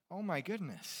oh my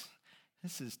goodness,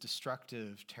 this is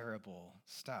destructive, terrible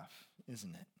stuff,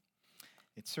 isn't it?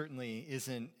 It certainly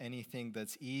isn't anything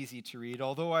that's easy to read,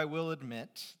 although I will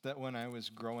admit that when I was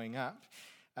growing up,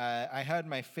 I had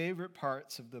my favorite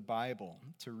parts of the Bible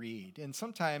to read, and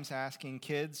sometimes asking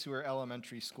kids who are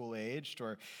elementary school aged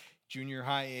or junior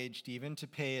high aged even to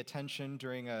pay attention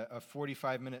during a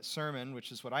 45-minute sermon,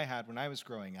 which is what I had when I was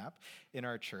growing up in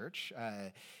our church.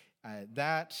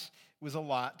 That was a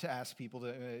lot to ask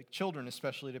people, children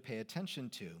especially, to pay attention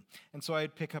to. And so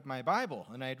I'd pick up my Bible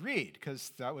and I'd read,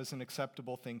 because that was an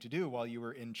acceptable thing to do while you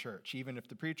were in church, even if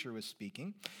the preacher was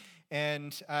speaking.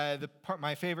 And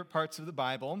my favorite parts of the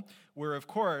Bible were, of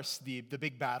course, the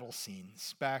big battle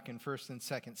scenes back in 1st and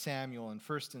 2nd Samuel and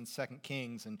 1st and 2nd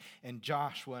Kings and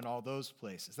Joshua and all those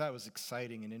places. That was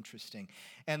exciting and interesting.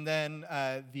 And then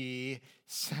the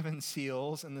 7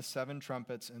 seals and the 7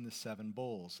 trumpets and the 7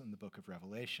 bowls in the book of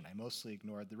Revelation. I mostly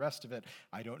ignored the rest of it.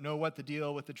 I don't know what the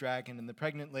deal with the dragon and the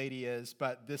pregnant lady is,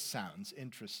 but this sounds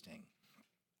interesting.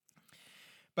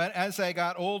 But as I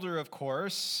got older, of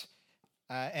course,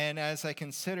 and as I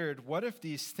considered, what if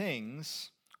these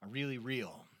things are really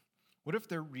real? What if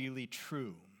they're really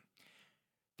true?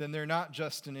 Then they're not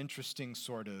just an interesting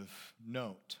sort of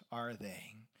note, are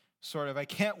they? Sort of, I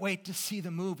can't wait to see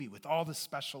the movie with all the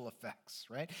special effects,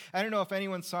 right? I don't know if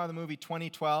anyone saw the movie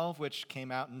 2012, which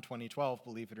came out in 2012,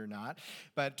 believe it or not.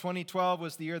 But 2012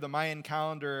 was the year the Mayan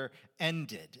calendar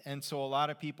ended. And so a lot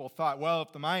of people thought, well,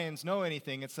 if the Mayans know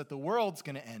anything, it's that the world's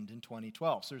going to end in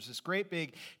 2012. So there's this great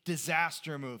big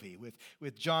disaster movie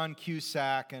with John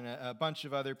Cusack and a bunch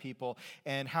of other people,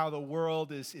 and how the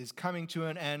world is coming to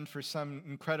an end for some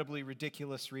incredibly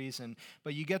ridiculous reason.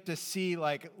 But you get to see,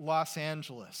 like, Los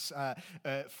Angeles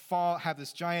have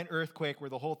this giant earthquake where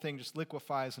the whole thing just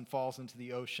liquefies and falls into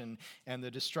the ocean, and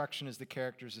the destruction as the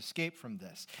characters escape from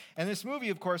this. And this movie,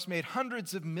 of course, made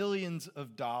hundreds of millions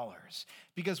of dollars,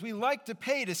 because we like to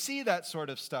pay to see that sort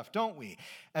of stuff, don't we?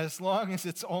 As long as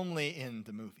it's only in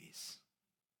the movies.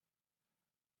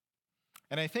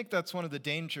 And I think that's one of the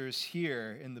dangers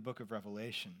here in the book of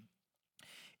Revelation,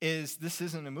 is this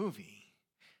isn't a movie.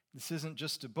 This isn't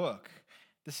just a book.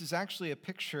 This is actually a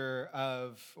picture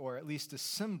of, or at least a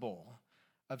symbol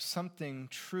of, something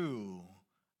true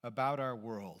about our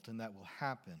world and that will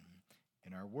happen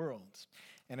in our world.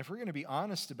 And if we're going to be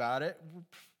honest about it,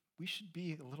 we should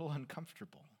be a little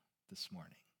uncomfortable this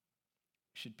morning.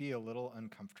 We should be a little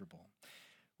uncomfortable.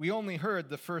 We only heard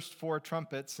the first 4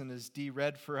 trumpets, and as Dee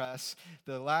read for us,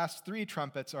 the last 3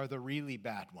 trumpets are the really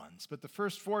bad ones. But the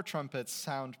first 4 trumpets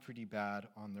sound pretty bad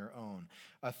on their own.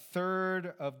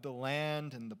 1/3 of the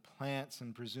land and the plants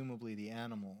and presumably the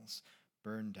animals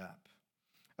burned up.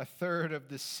 1/3 of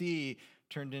the sea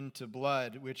turned into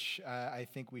blood, which I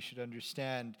think we should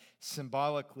understand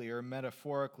symbolically or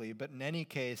metaphorically. But in any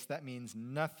case, that means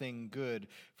nothing good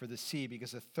for the sea,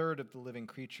 because 1/3 of the living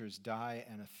creatures die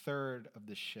and 1/3 of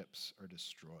the ships are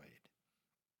destroyed.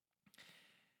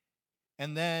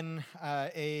 And then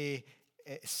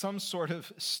some sort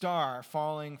of star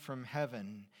falling from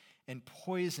heaven and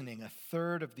poisoning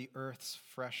 1/3 of the earth's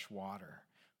fresh water.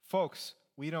 Folks,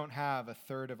 we don't have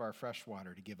 1/3 of our fresh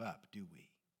water to give up, do we?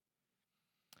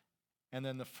 And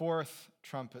then the 4th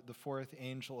trumpet, the 4th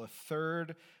angel,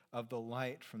 1/3 of the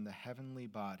light from the heavenly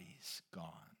bodies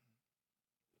gone.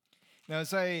 Now,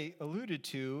 as I alluded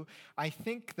to, I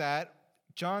think that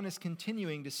John is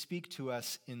continuing to speak to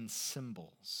us in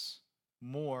symbols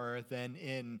more than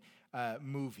in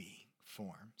movie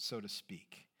form, so to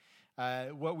speak.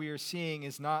 What we are seeing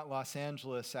is not Los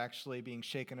Angeles actually being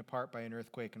shaken apart by an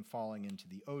earthquake and falling into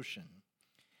the ocean,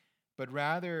 but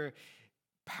rather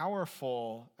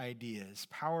powerful ideas,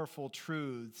 powerful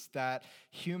truths that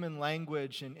human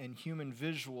language and human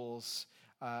visuals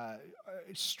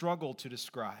struggle to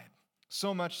describe.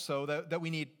 So much so that we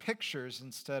need pictures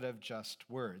instead of just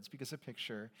words, because a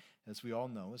picture, as we all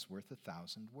know, is worth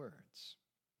 1,000 words.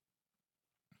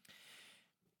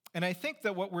 And I think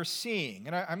that what we're seeing,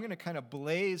 and I'm going to kind of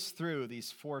blaze through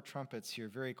these 4 trumpets here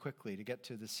very quickly to get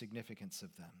to the significance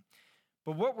of them.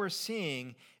 But what we're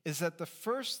seeing is that the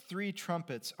first 3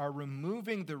 trumpets are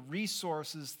removing the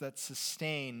resources that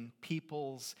sustain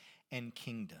peoples and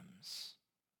kingdoms.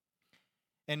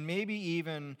 And maybe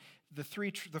even the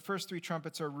first 3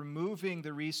 trumpets are removing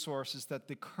the resources that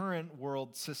the current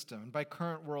world system, and by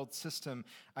current world system,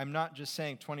 I'm not just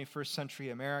saying 21st century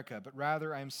America, but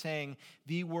rather I'm saying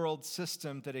the world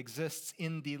system that exists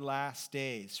in the last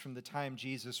days, from the time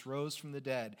Jesus rose from the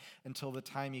dead until the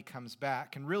time he comes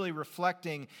back, and really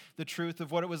reflecting the truth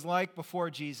of what it was like before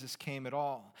Jesus came at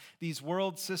all. These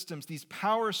world systems, these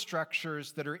power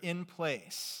structures that are in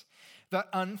place, that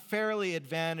unfairly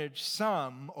advantage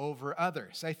some over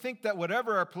others. I think that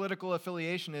whatever our political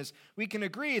affiliation is, we can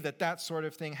agree that that sort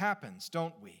of thing happens,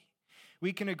 don't we?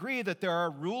 We can agree that there are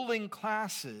ruling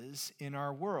classes in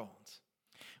our world.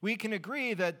 We can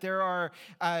agree that there are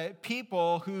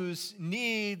people whose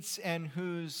needs and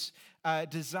whose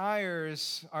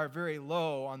desires are very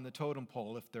low on the totem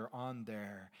pole, if they're on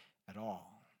there at all.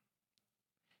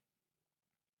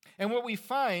 And what we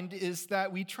find is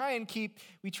that we try and keep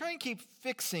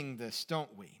fixing this,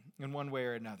 don't we, in one way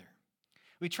or another.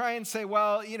 We try and say,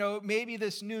 well, maybe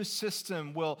this new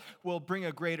system will bring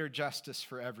a greater justice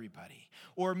for everybody.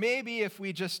 Or maybe if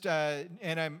we just,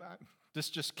 this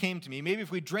just came to me, maybe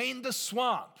if we drain the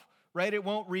swamp, right, it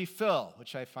won't refill,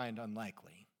 which I find unlikely.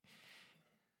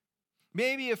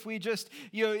 Maybe if we just,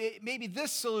 maybe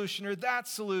this solution or that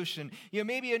solution,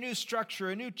 maybe a new structure,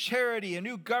 a new charity, a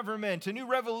new government, a new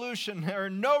revolution, or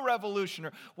no revolution,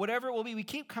 or whatever it will be. We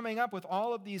keep coming up with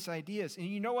all of these ideas. And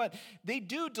you know what? They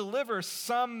do deliver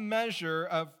some measure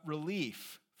of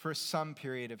relief for some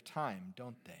period of time,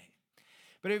 don't they?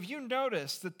 But if you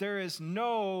notice that there is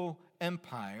no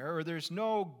empire, or there's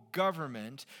no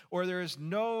government, or there is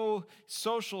no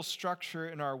social structure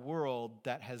in our world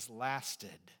that has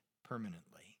lasted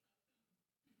permanently.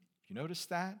 You notice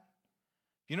that?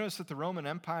 You notice that the Roman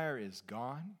Empire is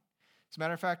gone? As a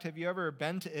matter of fact, have you ever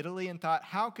been to Italy and thought,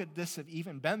 how could this have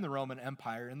even been the Roman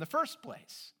Empire in the first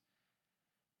place?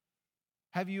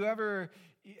 Have you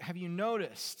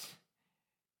noticed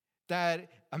that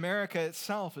America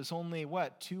itself is only,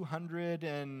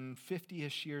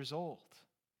 250-ish years old?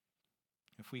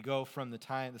 If we go from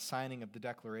the signing of the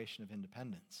Declaration of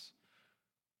Independence.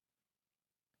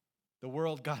 The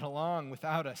world got along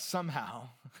without us somehow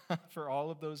for all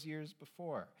of those years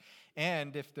before.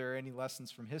 And if there are any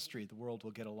lessons from history, the world will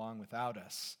get along without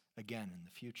us again in the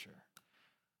future.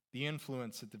 The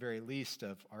influence, at the very least,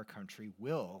 of our country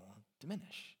will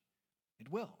diminish.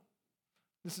 It will.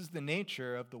 This is the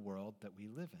nature of the world that we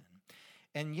live in.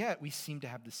 And yet, we seem to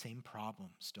have the same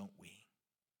problems, don't we?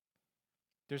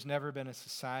 There's never been a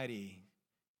society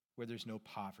where there's no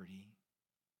poverty,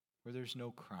 where there's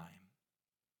no crime.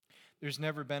 There's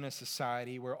never been a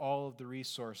society where all of the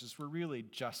resources were really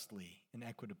justly and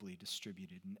equitably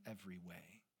distributed in every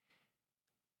way.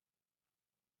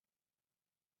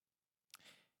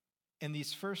 And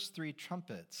these first three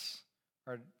trumpets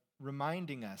are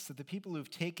reminding us that the people who've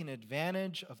taken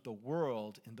advantage of the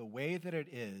world in the way that it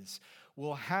is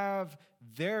will have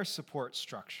their support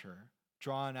structure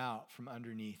drawn out from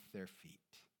underneath their feet.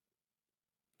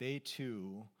 They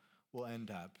too will end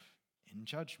up in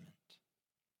judgment.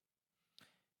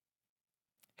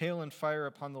 Hail and fire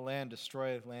upon the land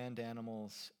destroy land,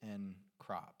 animals, and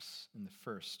crops in the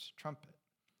first trumpet.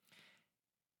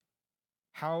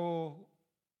 How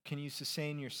can you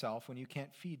sustain yourself when you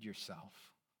can't feed yourself?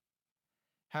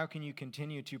 How can you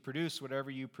continue to produce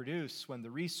whatever you produce when the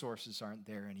resources aren't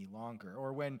there any longer,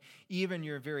 or when even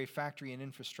your very factory and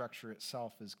infrastructure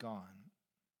itself is gone?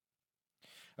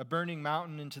 A burning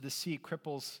mountain into the sea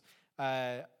cripples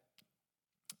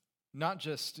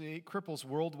it cripples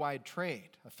worldwide trade.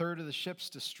 A third of the ships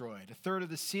destroyed. A third of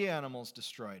the sea animals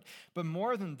destroyed. But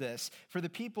more than this, for the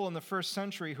people in the first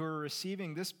century who were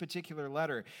receiving this particular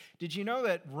letter, did you know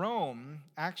that Rome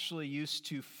actually used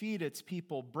to feed its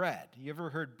people bread? You ever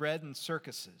heard bread and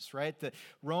circuses, right? That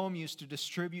Rome used to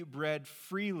distribute bread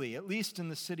freely, at least in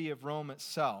the city of Rome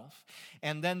itself.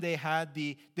 And then they had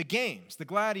the games, the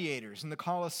gladiators, and the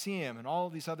Colosseum, and all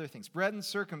of these other things. Bread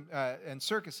and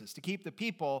circuses to keep the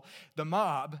people, the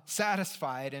mob,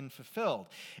 satisfied and fulfilled.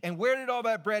 And where did all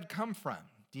that bread come from?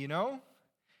 Do you know?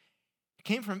 It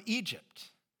came from Egypt.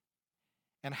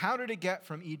 And how did it get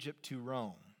from Egypt to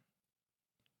Rome?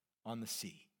 On the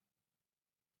sea.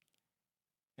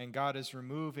 And God is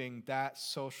removing that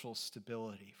social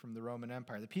stability from the Roman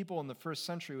Empire. The people in the first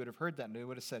century would have heard that and they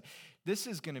would have said, this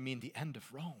is going to mean the end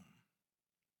of Rome.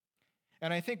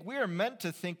 And I think we are meant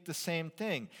to think the same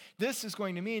thing. This is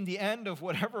going to mean the end of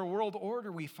whatever world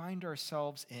order we find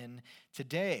ourselves in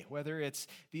today, whether it's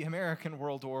the American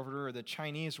world order or the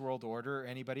Chinese world order or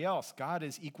anybody else. God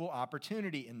is equal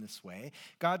opportunity in this way.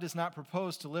 God does not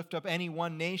propose to lift up any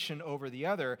one nation over the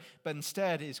other, but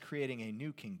instead is creating a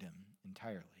new kingdom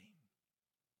entirely.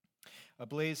 A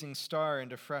blazing star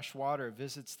into fresh water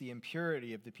visits the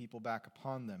impurity of the people back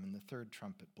upon them in the third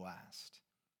trumpet blast.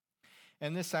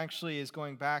 And this actually is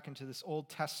going back into this Old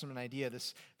Testament idea.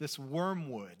 This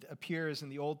wormwood appears in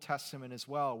the Old Testament as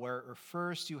well, where it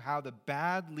refers to how the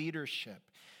bad leadership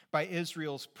by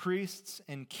Israel's priests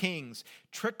and kings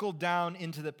trickled down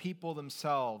into the people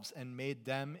themselves and made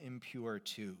them impure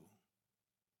too.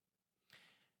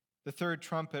 The third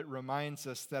trumpet reminds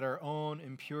us that our own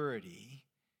impurity,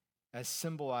 as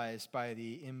symbolized by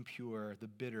the impure, the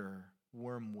bitter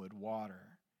wormwood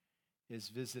water, is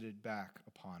visited back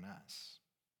upon us.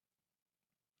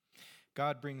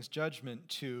 God brings judgment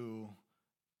to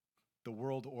the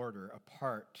world order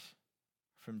apart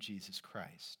from Jesus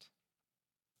Christ.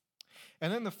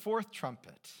 And then the fourth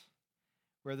trumpet,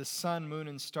 where the sun, moon,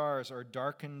 and stars are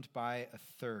darkened by a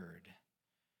third,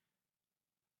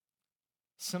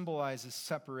 symbolizes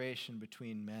separation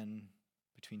between men,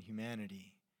 between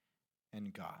humanity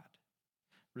and God,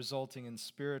 resulting in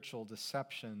spiritual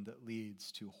deception that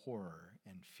leads to horror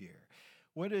and fear.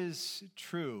 What is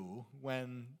true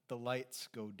when the lights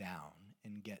go down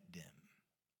and get dim?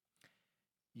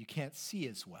 You can't see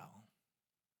as well,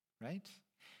 right?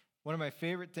 One of my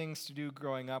favorite things to do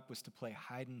growing up was to play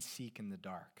hide and seek in the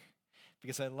dark,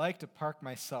 because I like to park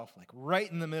myself like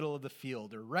right in the middle of the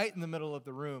field or right in the middle of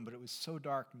the room, but it was so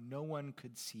dark no one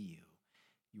could see you.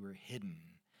 You were hidden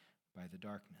by the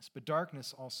darkness. But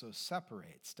darkness also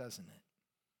separates, doesn't it?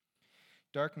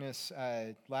 Darkness,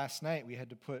 last night we had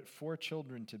to put 4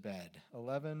 children to bed,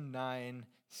 11, 9,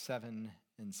 7,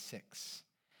 and 6.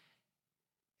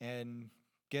 And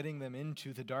getting them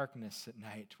into the darkness at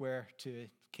night, where to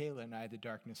Kayla and I, the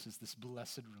darkness is this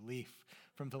blessed relief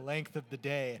from the length of the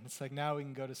day. And it's like, now we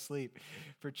can go to sleep.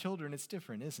 For children, it's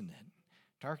different, isn't it?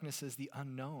 Darkness is the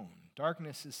unknown.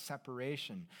 Darkness is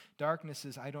separation. Darkness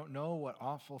is, I don't know what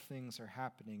awful things are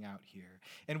happening out here.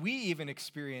 And we even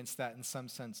experience that in some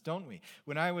sense, don't we?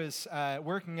 When I was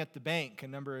working at the bank a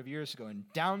number of years ago in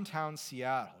downtown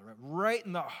Seattle, right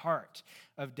in the heart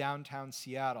of downtown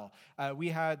Seattle, we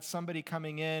had somebody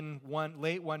coming in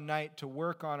late one night to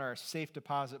work on our safe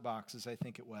deposit boxes, I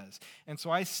think it was. And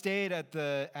so I stayed at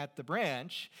the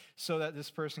branch so that this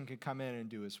person could come in and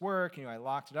do his work. I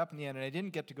locked it up in the end, and I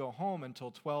didn't get to go home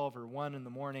until 12 or 1 in the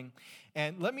morning.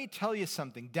 And let me tell you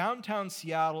something. Downtown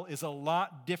Seattle is a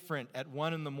lot different at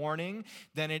 1 in the morning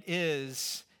than it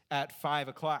is at 5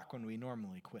 o'clock when we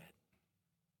normally quit.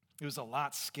 It was a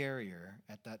lot scarier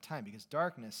at that time because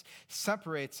darkness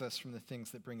separates us from the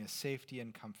things that bring us safety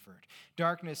and comfort.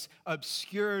 Darkness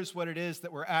obscures what it is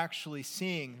that we're actually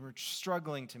seeing. We're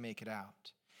struggling to make it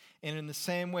out. And in the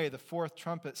same way, the fourth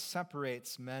trumpet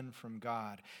separates men from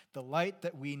God. The light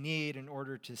that we need in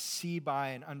order to see by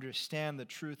and understand the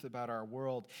truth about our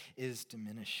world is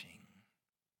diminishing,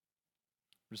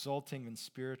 resulting in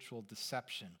spiritual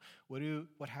deception.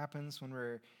 What happens when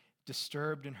we're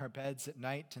disturbed in our beds at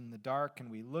night in the dark and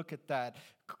we look at that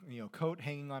coat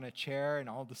hanging on a chair, and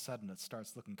all of a sudden it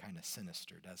starts looking kind of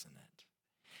sinister, doesn't it?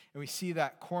 And we see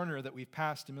that corner that we've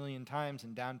passed a million times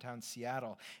in downtown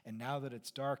Seattle, and now that it's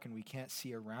dark and we can't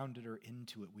see around it or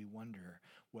into it, we wonder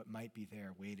what might be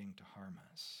there waiting to harm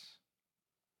us.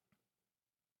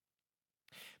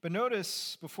 But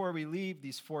notice, before we leave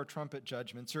these 4 trumpet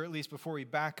judgments, or at least before we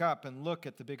back up and look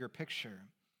at the bigger picture,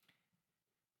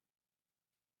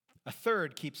 a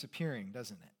third keeps appearing,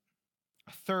 doesn't it?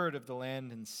 A third of the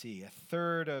land and sea, a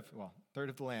third of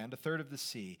the land, a third of the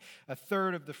sea, a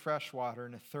third of the fresh water,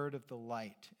 and a third of the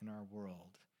light in our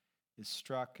world is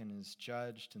struck and is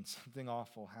judged, and something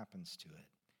awful happens to it.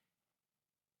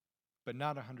 But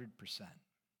not 100%.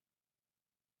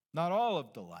 Not all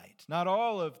of the light, not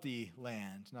all of the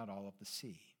land, not all of the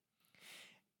sea.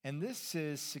 And this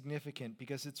is significant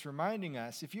because it's reminding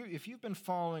us, if you've been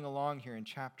following along here in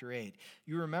chapter 8,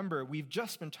 you remember we've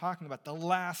just been talking about the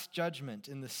last judgment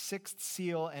in the 6th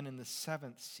seal and in the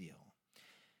 7th seal.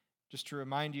 Just to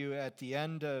remind you, at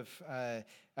the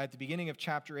beginning of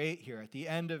chapter 8 here, at the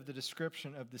end of the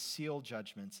description of the seal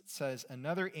judgments, it says,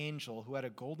 another angel who had a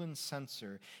golden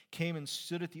censer came and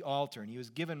stood at the altar, and he was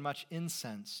given much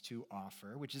incense to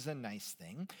offer, which is a nice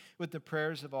thing, with the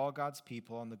prayers of all God's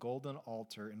people on the golden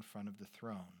altar in front of the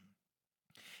throne.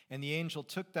 And the angel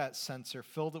took that censer,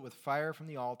 filled it with fire from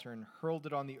the altar, and hurled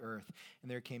it on the earth. And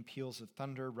there came peals of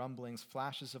thunder, rumblings,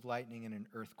 flashes of lightning, and an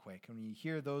earthquake. And when you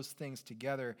hear those things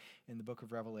together in the book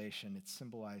of Revelation, it's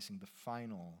symbolizing the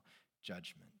final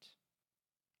judgment.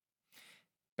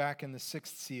 Back in the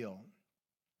 6th seal,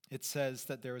 it says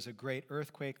that there was a great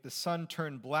earthquake. The sun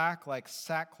turned black like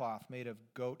sackcloth made of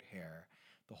goat hair.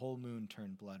 The whole moon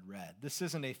turned blood red. This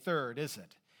isn't a third, is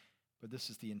it? But this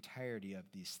is the entirety of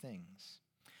these things.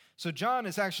 So John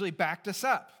has actually backed us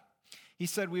up. He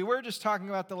said, we were just talking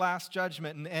about the last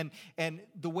judgment and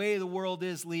the way the world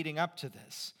is leading up to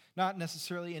this. Not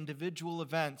necessarily individual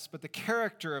events, but the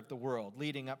character of the world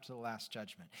leading up to the last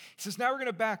judgment. He says, now we're going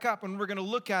to back up and we're going to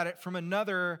look at it from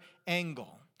another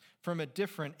angle, from a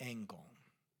different angle.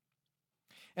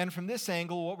 And from this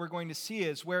angle, what we're going to see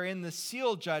is where in the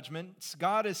seal judgments,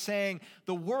 God is saying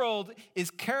the world is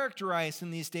characterized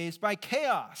in these days by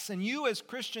chaos. And you as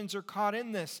Christians are caught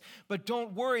in this. But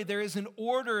don't worry, there is an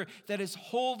order that is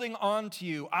holding on to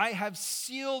you. I have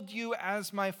sealed you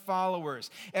as my followers,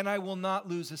 and I will not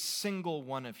lose a single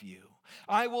one of you.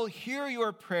 I will hear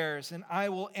your prayers, and I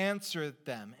will answer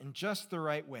them in just the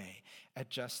right way at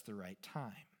just the right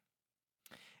time.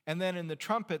 And then in the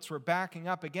trumpets, we're backing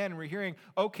up again. We're hearing,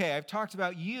 okay, I've talked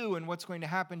about you and what's going to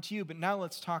happen to you, but now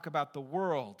let's talk about the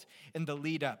world in the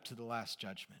lead up to the last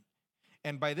judgment.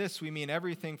 And by this, we mean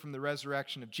everything from the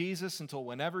resurrection of Jesus until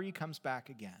whenever he comes back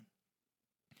again.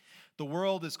 The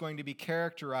world is going to be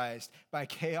characterized by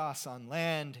chaos on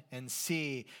land and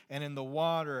sea and in the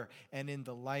water and in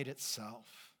the light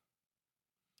itself,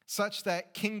 such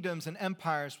that kingdoms and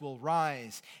empires will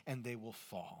rise and they will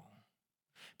fall.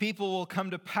 People will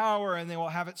come to power and they will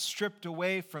have it stripped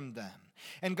away from them.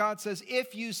 And God says,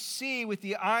 if you see with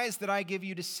the eyes that I give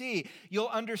you to see, you'll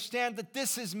understand that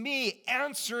this is me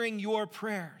answering your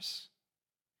prayers.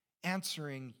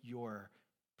 Answering your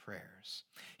prayers.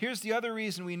 Here's the other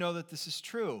reason we know that this is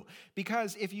true.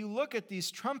 Because if you look at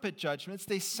these trumpet judgments,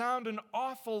 they sound an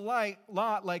awful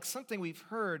lot like something we've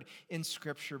heard in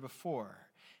Scripture before,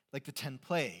 like the 10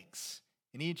 plagues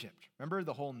in Egypt. Remember,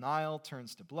 the whole Nile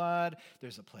turns to blood.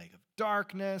 There's a plague of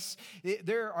darkness.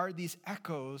 There are these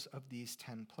echoes of these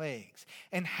 10 plagues.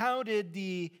 And how did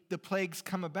the plagues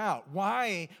come about?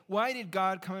 Why did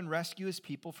God come and rescue his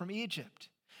people from Egypt?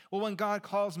 Well, when God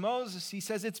calls Moses, he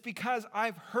says, it's because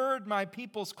I've heard my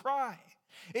people's cry.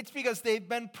 It's because they've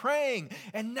been praying,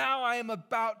 and now I am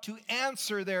about to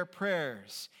answer their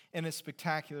prayers in a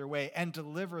spectacular way and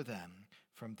deliver them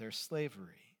from their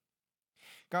slavery.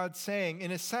 God's saying,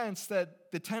 in a sense,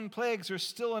 that the 10 plagues are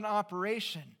still in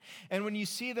operation. And when you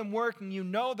see them working, you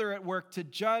know they're at work to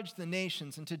judge the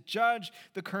nations and to judge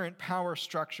the current power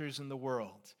structures in the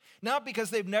world. Not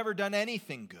because they've never done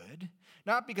anything good,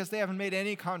 not because they haven't made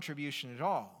any contribution at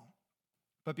all,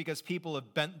 but because people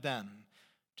have bent them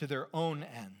to their own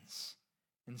ends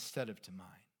instead of to mine.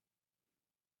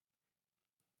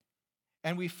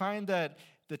 And we find that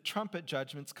the trumpet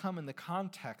judgments come in the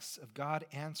context of God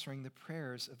answering the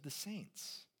prayers of the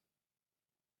saints.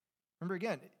 Remember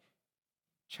again,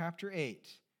 chapter 8,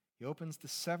 he opens the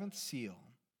 7th seal.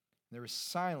 There is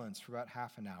silence for about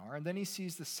half an hour. And then he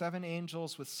sees the 7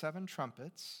 angels with 7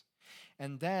 trumpets.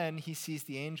 And then he sees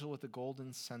the angel with the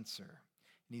golden censer.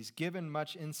 And he's given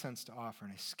much incense to offer.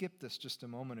 And I skipped this just a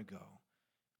moment ago.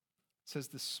 It says,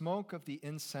 the smoke of the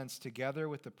incense together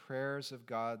with the prayers of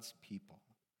God's people,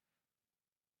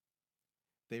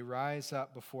 they rise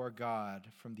up before God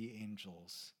from the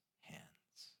angels' hands.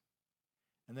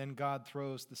 And then God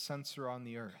throws the censer on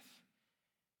the earth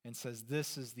and says,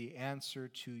 this is the answer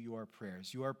to your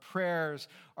prayers. Your prayers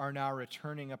are now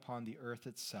returning upon the earth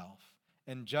itself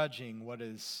and judging what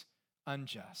is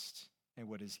unjust and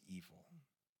what is evil.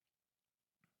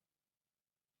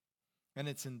 And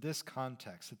it's in this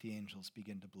context that the angels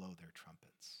begin to blow their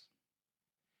trumpets.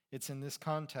 It's in this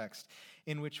context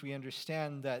in which we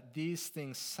understand that these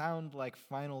things sound like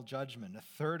final judgment, a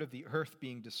third of the earth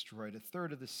being destroyed, a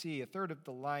third of the sea, a third of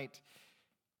the light,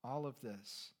 all of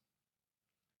this.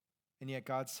 And yet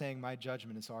God's saying, my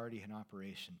judgment is already in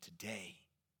operation today.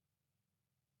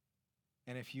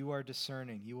 And if you are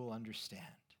discerning, you will understand.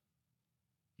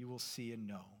 You will see and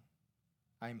know.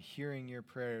 I'm hearing your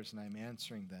prayers and I'm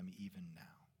answering them even now.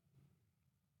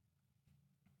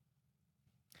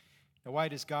 Now, why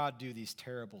does God do these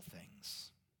terrible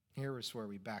things? Here is where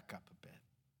we back up a bit.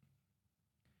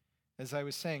 As I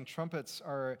was saying, trumpets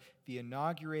are the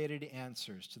inaugurated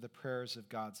answers to the prayers of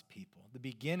God's people, the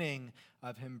beginning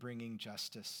of him bringing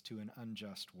justice to an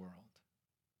unjust world.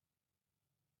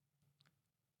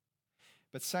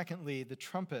 But secondly, the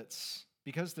trumpets,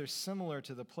 because they're similar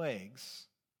to the plagues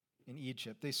in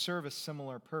Egypt, they serve a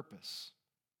similar purpose.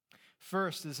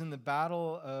 First is in the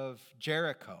battle of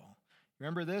Jericho.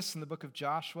 Remember this in the book of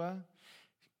Joshua?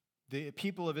 The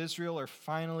people of Israel are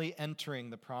finally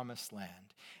entering the promised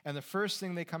land. And the first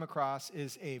thing they come across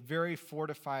is a very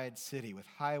fortified city with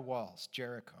high walls,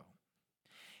 Jericho.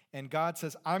 And God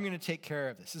says, I'm going to take care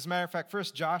of this. As a matter of fact,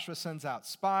 first Joshua sends out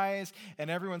spies,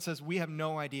 and everyone says, we have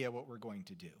no idea what we're going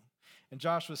to do. And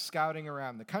Joshua's scouting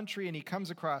around the country, and he comes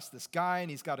across this guy,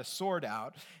 and he's got a sword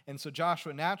out. And so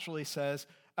Joshua naturally says,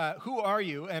 who are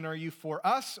you, and are you for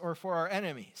us or for our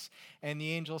enemies? And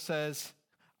the angel says,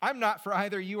 I'm not for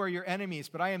either you or your enemies,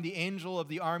 but I am the angel of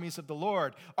the armies of the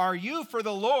Lord. Are you for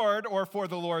the Lord or for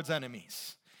the Lord's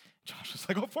enemies? Joshua's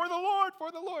like, oh, for the Lord,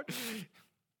 for the Lord.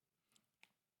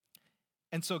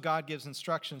 And so God gives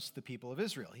instructions to the people of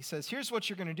Israel. He says, here's what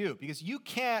you're going to do, because you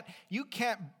can't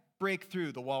break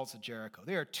through the walls of Jericho.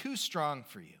 They are too strong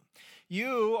for you.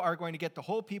 You are going to get the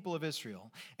whole people of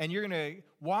Israel, and you're going to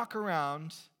walk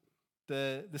around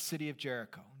the city of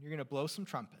Jericho. You're going to blow some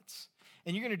trumpets,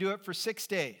 and you're going to do it for 6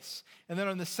 days. And then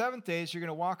on the 7th day, you're going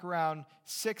to walk around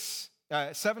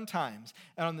 7 times.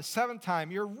 And on the 7th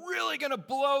time, you're really going to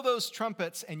blow those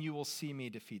trumpets, and you will see me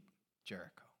defeat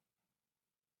Jericho.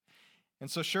 And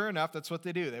so sure enough, that's what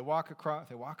they do. They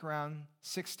walk around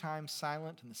 6 times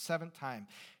silent, and the 7th time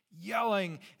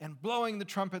yelling and blowing the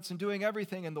trumpets and doing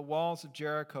everything, and the walls of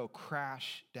Jericho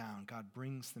crash down. God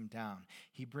brings them down.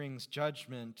 He brings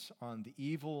judgment on the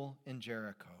evil in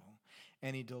Jericho,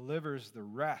 and he delivers the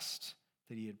rest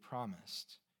that he had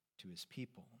promised to his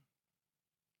people.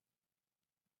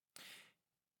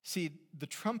 See, the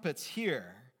trumpets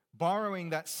here,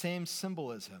 borrowing that same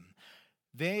symbolism,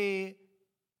 they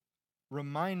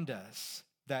remind us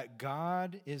that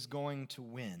God is going to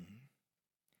win,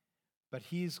 but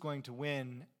he's going to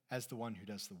win as the one who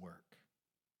does the work.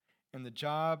 And the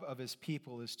job of his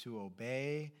people is to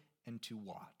obey and to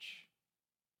watch.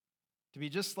 To be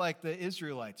just like the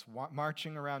Israelites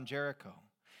marching around Jericho.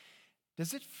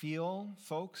 Does it feel,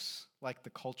 folks, like the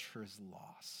culture is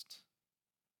lost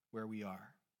where we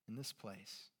are in this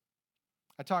place?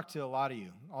 I talk to a lot of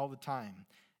you all the time,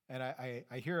 and I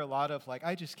hear a lot of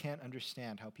I just can't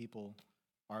understand how people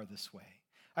are this way.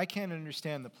 I can't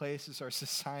understand the places our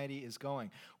society is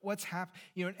going. What's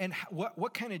happening, and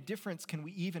what kind of difference can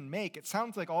we even make? It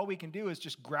sounds like all we can do is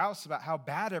just grouse about how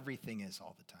bad everything is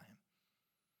all the time.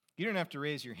 You don't have to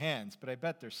raise your hands, but I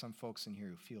bet there's some folks in here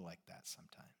who feel like that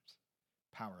sometimes.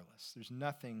 Powerless. There's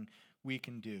nothing we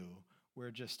can do.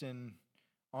 We're just on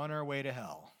our way to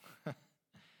hell.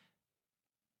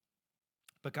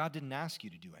 But God didn't ask you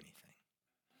to do anything.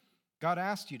 God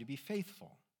asked you to be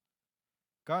faithful.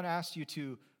 God asked you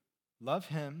to love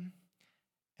him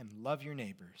and love your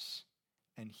neighbors,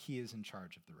 and he is in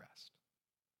charge of the rest.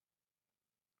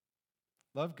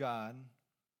 Love God,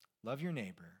 love your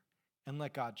neighbor, and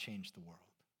let God change the world.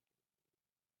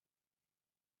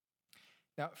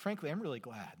 Now, frankly, I'm really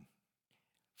glad.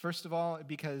 First of all,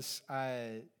 because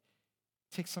it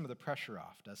takes some of the pressure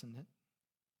off, doesn't it?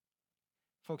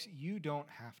 Folks, you don't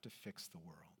have to fix the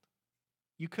world.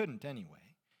 You couldn't anyway.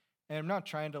 And I'm not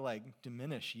trying to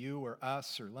diminish you or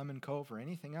us or Lemon Cove or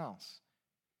anything else.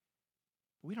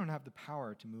 But we don't have the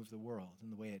power to move the world in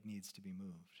the way it needs to be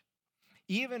moved.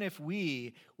 Even if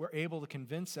we were able to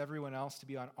convince everyone else to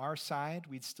be on our side,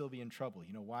 we'd still be in trouble.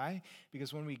 You know why?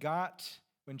 Because when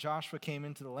Joshua came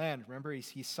into the land, remember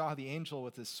he saw the angel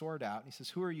with his sword out, and he says,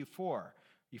 "Who are you for? Are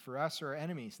you for us or our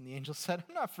enemies?" And the angel said,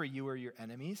 "I'm not for you or your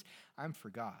enemies. I'm for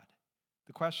God."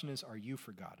 The question is, are you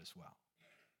for God as well?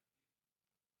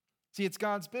 See, it's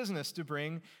God's business to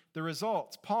bring the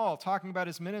results. Paul, talking about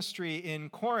his ministry in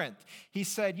Corinth, he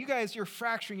said, you guys, you're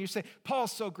fracturing. You say,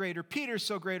 Paul's so great, or Peter's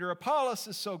so great, or Apollos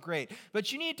is so great.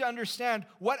 But you need to understand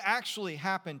what actually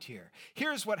happened here.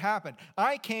 Here's what happened.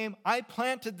 I came, I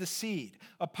planted the seed.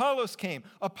 Apollos came.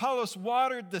 Apollos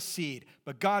watered the seed,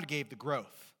 but God gave the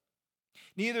growth.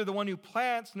 Neither the one who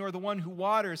plants nor the one who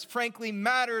waters, frankly,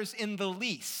 matters in the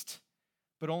least,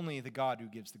 but only the God who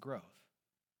gives the growth.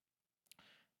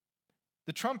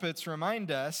 The trumpets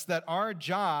remind us that our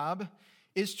job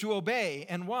is to obey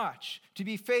and watch, to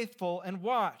be faithful and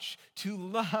watch, to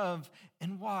love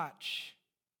and watch.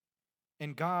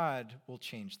 And God will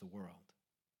change the world.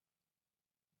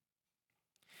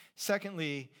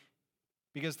 Secondly,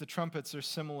 because the trumpets are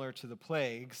similar to the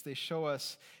plagues, they show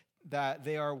us that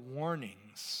they are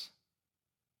warnings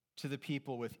to the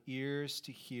people with ears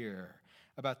to hear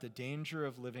about the danger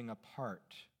of living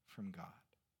apart from God.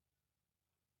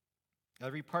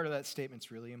 Every part of that statement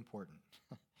is really important.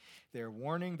 They're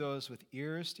warning those with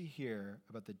ears to hear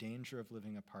about the danger of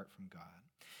living apart from God.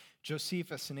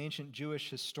 Josephus, an ancient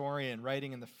Jewish historian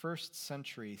writing in the 1st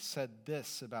century, said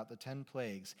this about the 10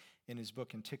 plagues in his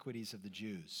book, Antiquities of the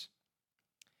Jews.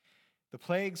 The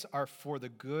plagues are for the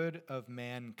good of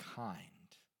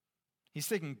mankind. He's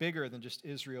thinking bigger than just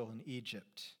Israel and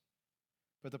Egypt.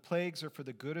 But the plagues are for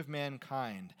the good of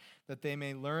mankind, that they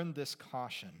may learn this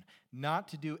caution, not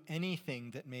to do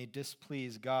anything that may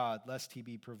displease God, lest he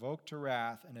be provoked to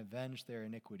wrath and avenge their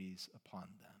iniquities upon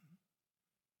them.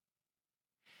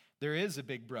 There is a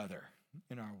big brother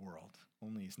in our world,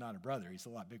 only he's not a brother, he's a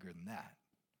lot bigger than that.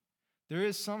 There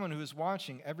is someone who is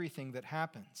watching everything that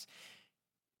happens.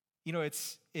 You know,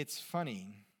 it's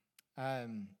funny.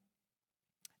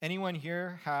 Anyone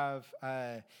here have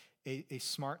a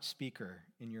smart speaker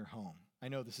in your home? I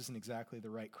know this isn't exactly the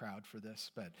right crowd for this,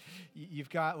 but you've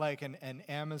got like an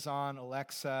Amazon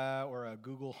Alexa or a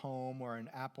Google Home or an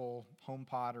Apple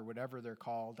HomePod or whatever they're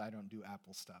called. I don't do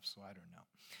Apple stuff, so I don't know.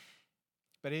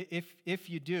 But if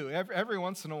you do, every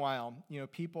once in a while,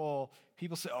 people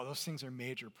say, oh, those things are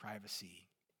major privacy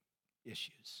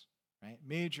issues, right?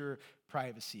 Major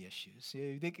privacy issues.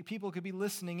 People could be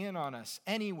listening in on us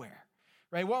anywhere,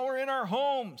 right? While we're in our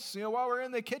homes, while we're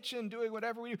in the kitchen doing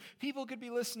whatever we do, people could be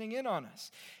listening in on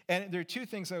us. And there are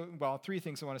three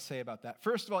things I want to say about that.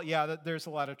 First of all, there's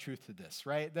a lot of truth to this,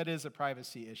 right? That is a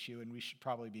privacy issue, and we should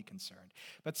probably be concerned.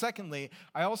 But secondly,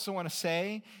 I also want to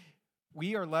say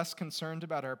we are less concerned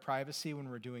about our privacy when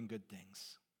we're doing good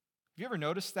things. Have you ever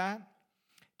noticed that?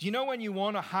 Do you know when you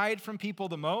want to hide from people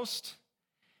the most?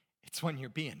 It's when you're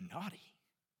being naughty,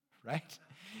 right?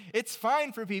 It's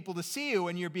fine for people to see you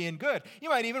when you're being good. You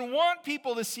might even want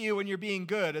people to see you when you're being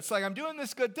good. It's like, I'm doing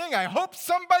this good thing. I hope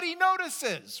somebody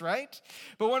notices, right?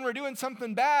 But when we're doing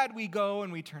something bad, we go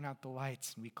and we turn out the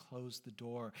lights and we close the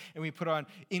door and we put on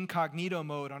incognito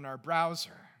mode on our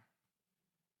browser.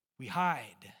 We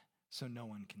hide so no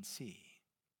one can see.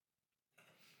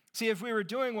 See, if we were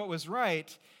doing what was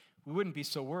right, we wouldn't be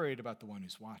so worried about the one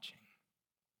who's watching.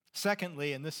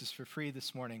 Secondly, and this is for free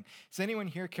this morning, does anyone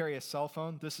here carry a cell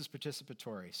phone? This is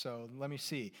participatory, so let me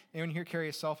see. Anyone here carry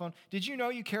a cell phone? Did you know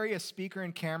you carry a speaker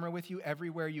and camera with you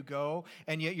everywhere you go,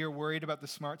 and yet you're worried about the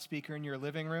smart speaker in your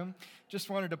living room? Just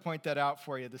wanted to point that out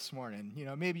for you this morning.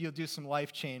 Maybe you'll do some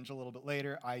life change a little bit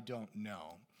later. I don't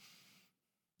know.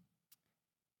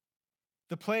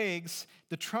 The plagues,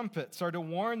 the trumpets, are to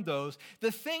warn those,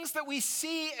 the things that we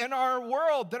see in our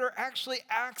world that are actually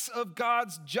acts of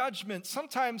God's judgment.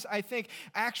 Sometimes I think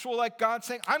actual like God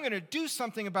saying, I'm going to do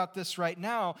something about this right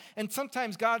now. And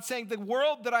sometimes God saying, the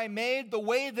world that I made, the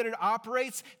way that it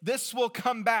operates, this will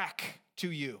come back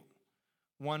to you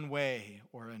one way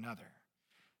or another.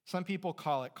 Some people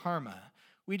call it karma.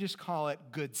 We just call it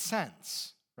good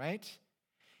sense, right?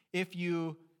 If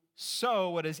you sow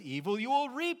what is evil, you will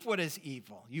reap what is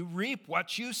evil. You reap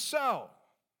what you sow.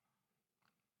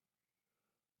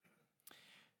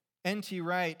 N.T.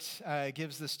 Wright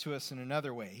gives this to us in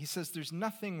another way. He says there's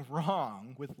nothing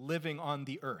wrong with living on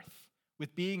the earth,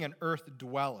 with being an earth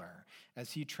dweller,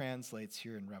 as he translates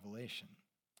here in Revelation.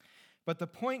 But the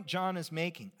point John is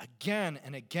making again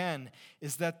and again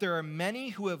is that there are many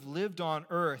who have lived on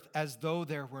earth as though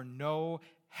there were no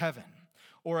heaven,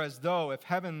 or as though if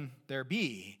heaven there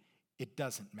be, it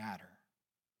doesn't matter.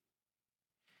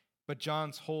 But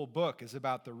John's whole book is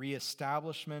about the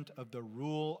reestablishment of the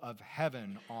rule of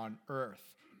heaven on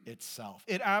earth itself.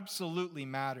 It absolutely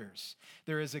matters.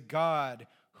 There is a God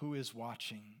who is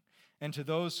watching. And to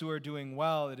those who are doing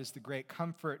well, it is the great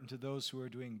comfort, and to those who are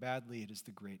doing badly, it is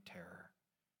the great terror.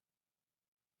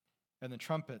 And the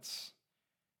trumpets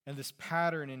and this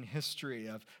pattern in history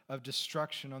of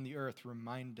destruction on the earth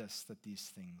remind us that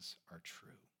these things are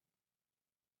true.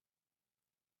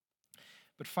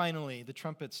 But finally, the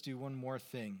trumpets do one more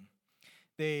thing.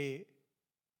 They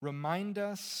remind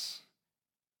us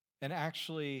and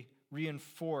actually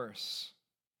reinforce,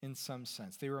 in some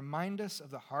sense. They remind us of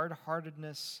the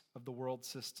hard-heartedness of the world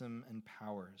system and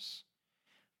powers.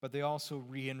 But they also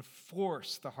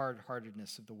reinforce the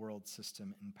hard-heartedness of the world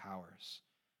system and powers,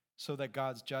 so that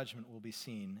God's judgment will be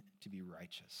seen to be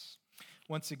righteous.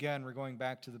 Once again, we're going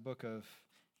back to the book of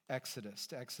Exodus,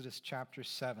 to Exodus chapter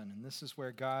 7, and this is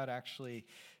where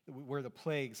where the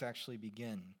plagues actually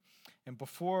begin. And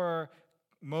before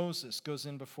Moses goes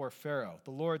in before Pharaoh,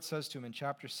 the Lord says to him in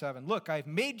chapter 7, look, I've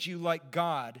made you like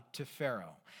God to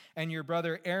Pharaoh, and your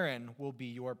brother Aaron will be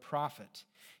your prophet.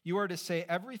 You are to say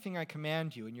everything I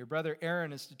command you, and your brother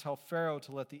Aaron is to tell Pharaoh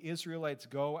to let the Israelites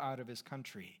go out of his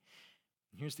country.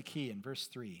 And here's the key in verse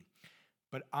 3.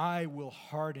 But I will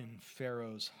harden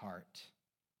Pharaoh's heart.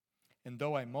 And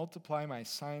though I multiply my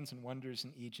signs and wonders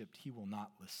in Egypt, he will not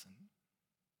listen.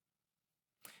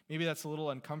 Maybe that's a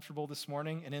little uncomfortable this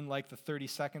morning, and in like the 30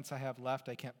 seconds I have left,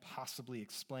 I can't possibly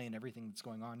explain everything that's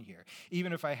going on here.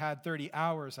 Even if I had 30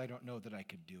 hours, I don't know that I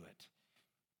could do it.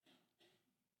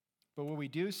 But what we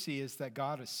do see is that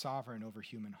God is sovereign over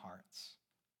human hearts.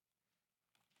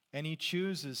 And he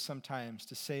chooses sometimes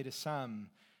to say to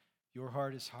some, your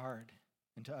heart is hard,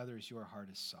 and to others, your heart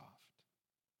is soft.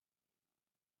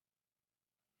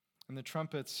 And the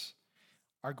trumpets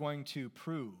are going to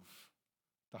prove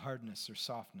the hardness or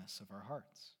softness of our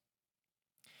hearts.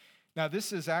 Now,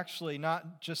 this is actually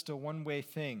not just a one-way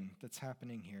thing that's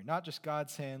happening here. Not just God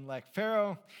saying, like,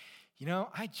 Pharaoh,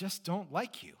 I just don't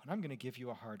like you, and I'm going to give you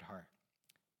a hard heart.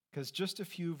 Because just a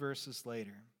few verses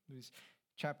later,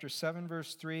 Chapter 7,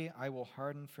 verse 3, I will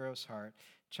harden Pharaoh's heart.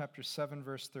 Chapter 7,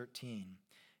 verse 13,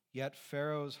 yet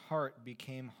Pharaoh's heart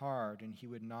became hard, and he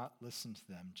would not listen to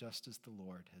them, just as the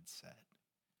Lord had said.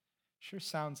 Sure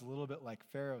sounds a little bit like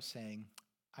Pharaoh saying,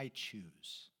 I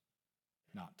choose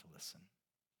not to listen.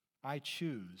 I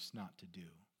choose not to do.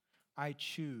 I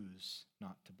choose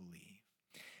not to believe.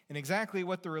 And exactly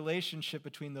what the relationship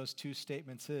between those two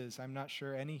statements is, I'm not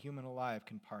sure any human alive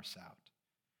can parse out.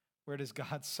 Where does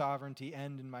God's sovereignty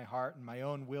end in my heart and my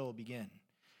own will begin?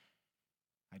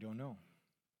 I don't know.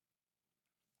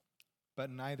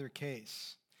 But in either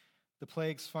case, the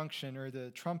plagues function, or the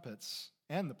trumpets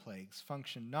and the plagues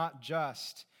function, not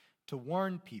just to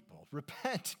warn people,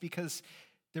 repent, because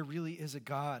there really is a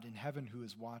God in heaven who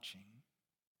is watching.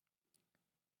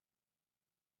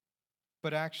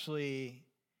 But actually,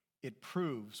 it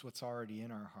proves what's already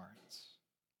in our hearts.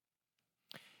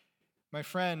 My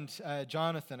friend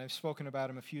Jonathan, I've spoken about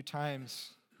him a few times,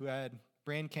 who had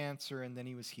brain cancer and then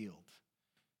he was healed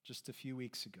just a few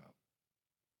weeks ago.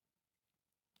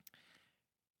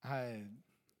 I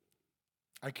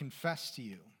confess to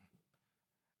you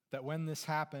that when this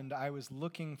happened, I was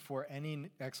looking for any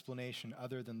explanation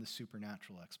other than the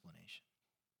supernatural explanation.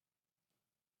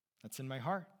 That's in my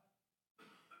heart.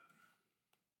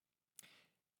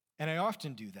 And I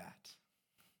often do that.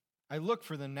 I look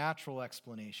for the natural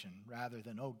explanation rather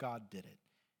than, oh, God did it.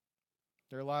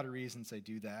 There are a lot of reasons I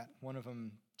do that. One of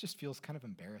them just feels kind of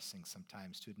embarrassing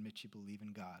sometimes to admit you believe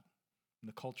in God in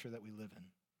the culture that we live in.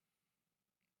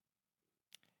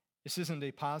 This isn't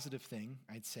a positive thing,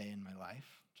 I'd say, in my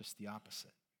life, just the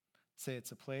opposite. I'd say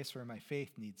it's a place where my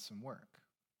faith needs some work.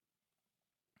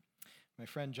 My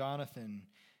friend Jonathan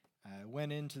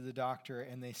went into the doctor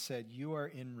and they said, you are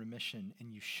in remission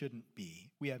and you shouldn't be.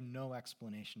 We have no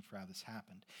explanation for how this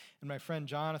happened. And my friend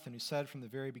Jonathan, who said from the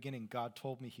very beginning, God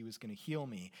told me he was going to heal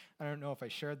me. I don't know if I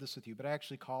shared this with you, but I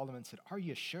actually called him and said, are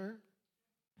you sure?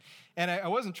 And I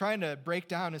wasn't trying to break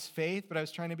down his faith, but I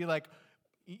was trying to be like,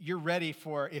 you're ready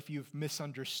for if you've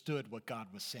misunderstood what God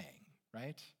was saying,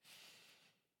 right?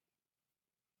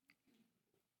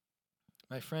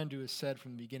 My friend who has said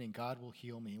from the beginning, God will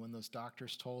heal me, when those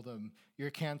doctors told him, your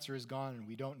cancer is gone and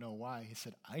we don't know why, he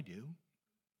said, I do.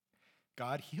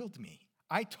 God healed me.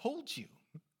 I told you.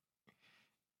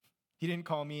 He didn't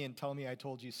call me and tell me I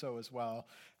told you so as well,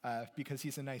 because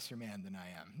he's a nicer man than I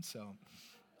am. So,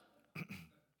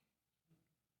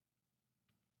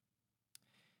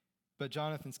 but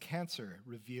Jonathan's cancer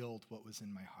revealed what was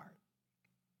in my heart.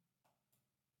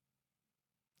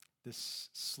 This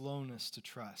slowness to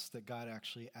trust that God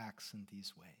actually acts in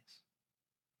these ways.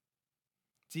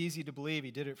 It's easy to believe he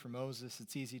did it for Moses.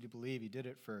 It's easy to believe he did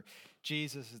it for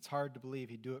Jesus. It's hard to believe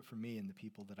he'd do it for me and the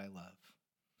people that I love.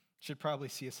 Should probably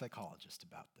see a psychologist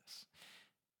about this.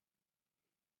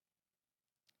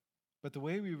 But the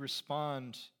way we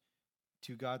respond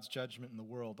to God's judgment in the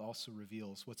world also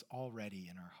reveals what's already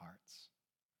in our hearts.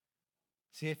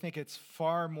 See, I think it's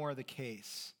far more the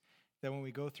case that when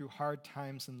we go through hard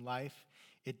times in life,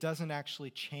 it doesn't actually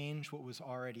change what was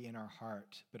already in our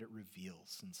heart, but it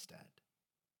reveals instead.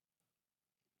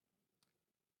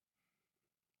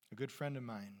 A good friend of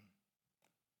mine,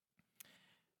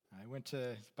 I went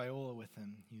to Biola with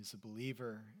him. He was a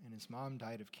believer, and his mom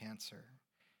died of cancer.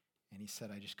 And he said,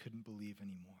 I just couldn't believe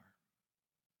anymore.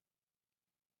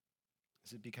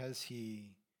 Is it because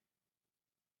he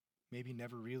maybe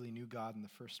never really knew God in the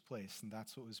first place, and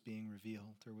that's what was being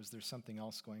revealed? Or was there something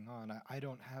else going on? I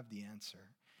don't have the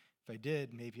answer. If I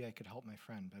did, maybe I could help my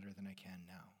friend better than I can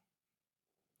now.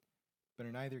 But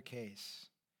in either case,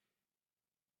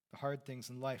 the hard things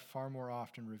in life far more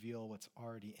often reveal what's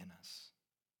already in us.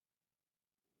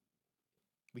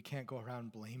 We can't go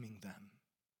around blaming them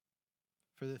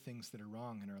for the things that are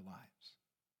wrong in our lives.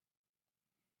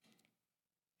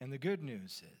 And the good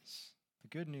news is,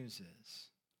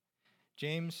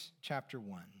 James chapter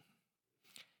 1,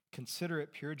 consider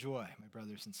it pure joy, my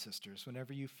brothers and sisters,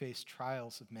 whenever you face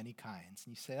trials of many kinds.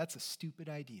 And you say, that's a stupid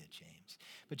idea, James.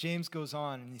 But James goes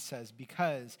on and he says,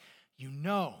 because you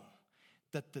know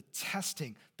that the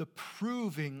testing, the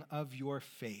proving of your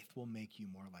faith will make you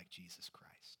more like Jesus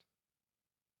Christ.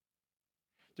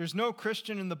 There's no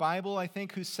Christian in the Bible, I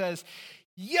think, who says,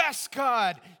 yes,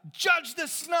 God, judge the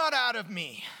snot out of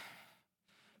me.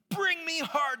 Bring me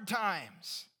hard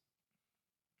times.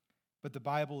 But the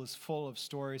Bible is full of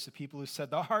stories of people who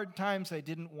said, the hard times I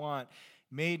didn't want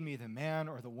made me the man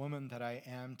or the woman that I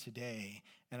am today,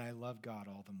 and I love God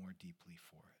all the more deeply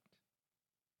for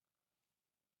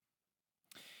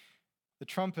it. The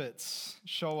trumpets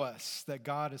show us that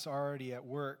God is already at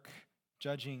work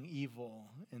judging evil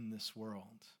in this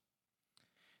world.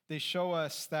 They show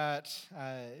us that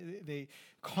they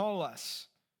call us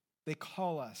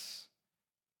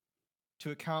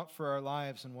to account for our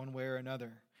lives in one way or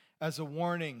another, as a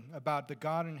warning about the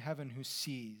God in heaven who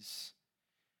sees,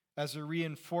 as a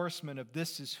reinforcement of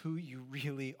this is who you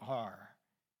really are,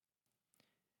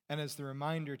 and as the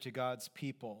reminder to God's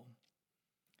people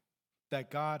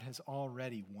that God has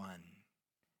already won,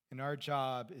 and our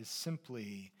job is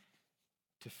simply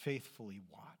to faithfully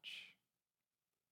watch.